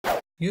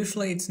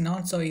Usually it's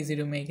not so easy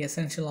to make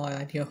essential oil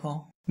at your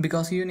home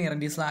because you need a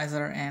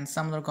distillation and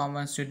some other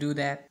components to do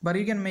that, but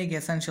you can make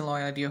essential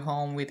oil at your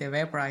home with a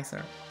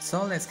vaporizer.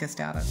 So let's get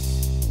started.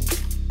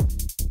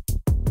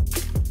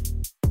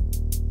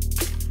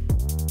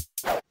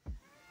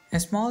 A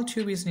small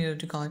tube is needed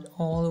to collect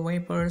all the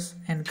vapors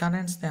and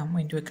condense them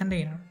into a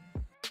container.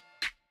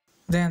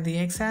 Then the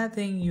exact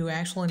thing you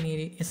actually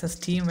need is a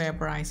steam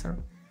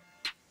vaporizer.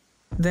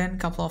 Then a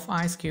couple of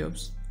ice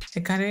cubes. A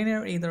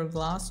container either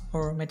glass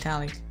or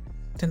metallic.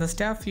 Then the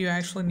stuff you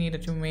actually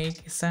needed to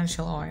make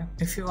essential oil.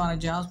 If you want a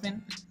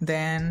jasmine,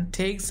 then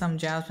take some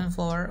jasmine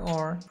flower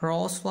or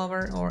rose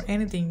flower or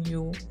anything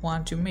you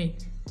want to make.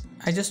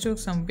 I just took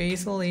some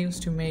basil leaves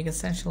to make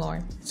essential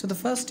oil. So the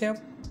first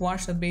step,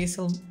 wash the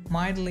basil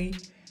mildly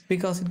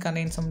because it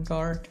contains some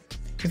dirt.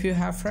 If you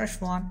have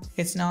fresh one,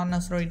 it's not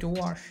necessary to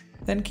wash.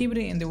 Then keep it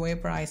in the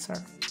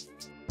vaporizer.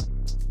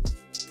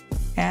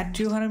 Add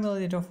 200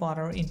 ml of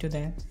water into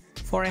that.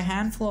 For a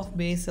handful of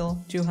basil,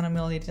 200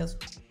 ml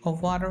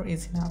of water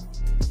is enough.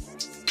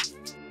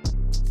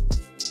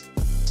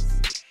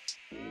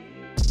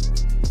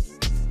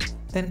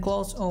 Then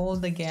close all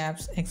the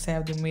gaps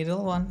except the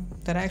middle one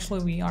that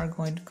actually we are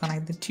going to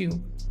connect the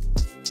tube.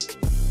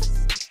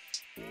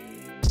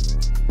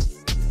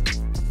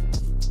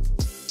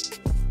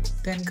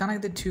 Then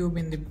connect the tube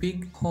in the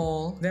big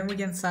hole. Then we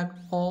can suck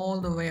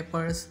all the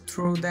vapors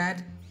through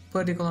that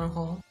particular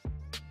hole.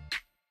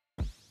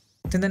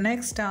 Then the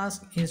next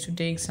task is to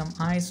take some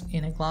ice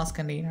in a glass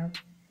container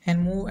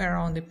and move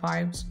around the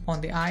pipes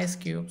on the ice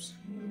cubes.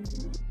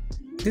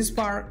 This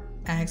part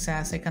acts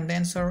as a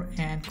condenser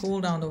and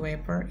cool down the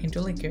vapor into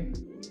liquid.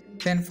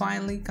 Then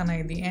finally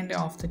connect the end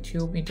of the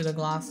tube into the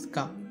glass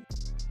cup.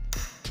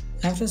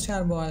 After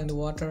start boiling the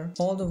water,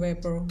 all the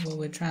vapor will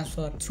be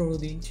transferred through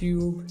the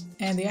tube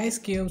and the ice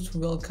cubes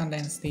will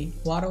condense the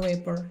water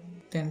vapor,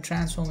 then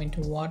transform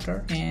into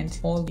water, and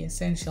all the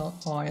essential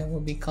oil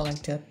will be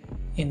collected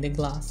in the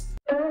glass.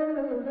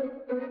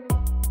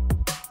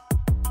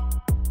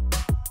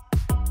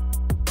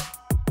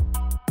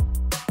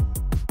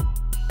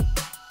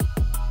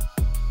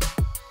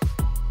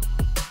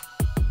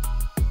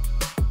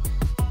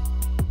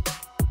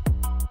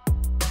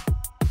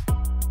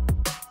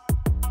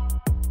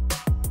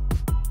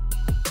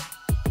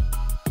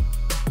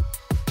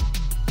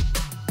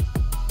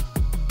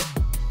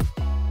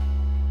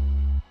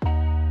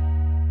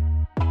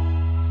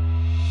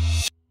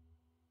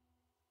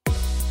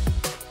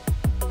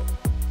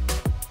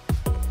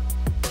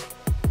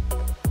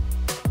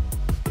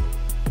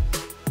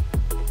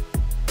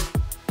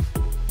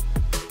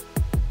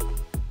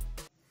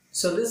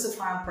 So this is the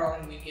final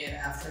product we get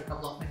after a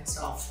couple of minutes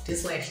of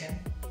distillation.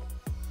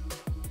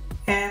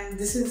 And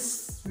this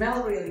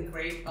smells really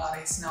great, but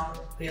it's not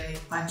really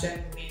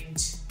pungent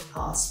mint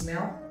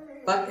smell,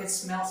 but it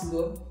smells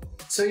good.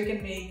 So you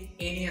can make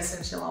any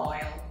essential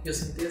oil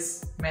using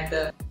this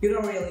method. You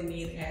don't really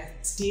need a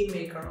steam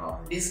maker or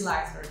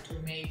distillation to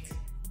make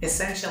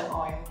essential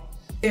oil.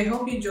 I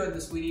hope you enjoyed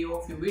this video.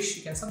 If you wish,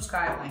 you can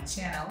subscribe my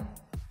channel,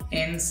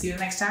 and see you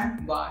next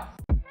time. Bye.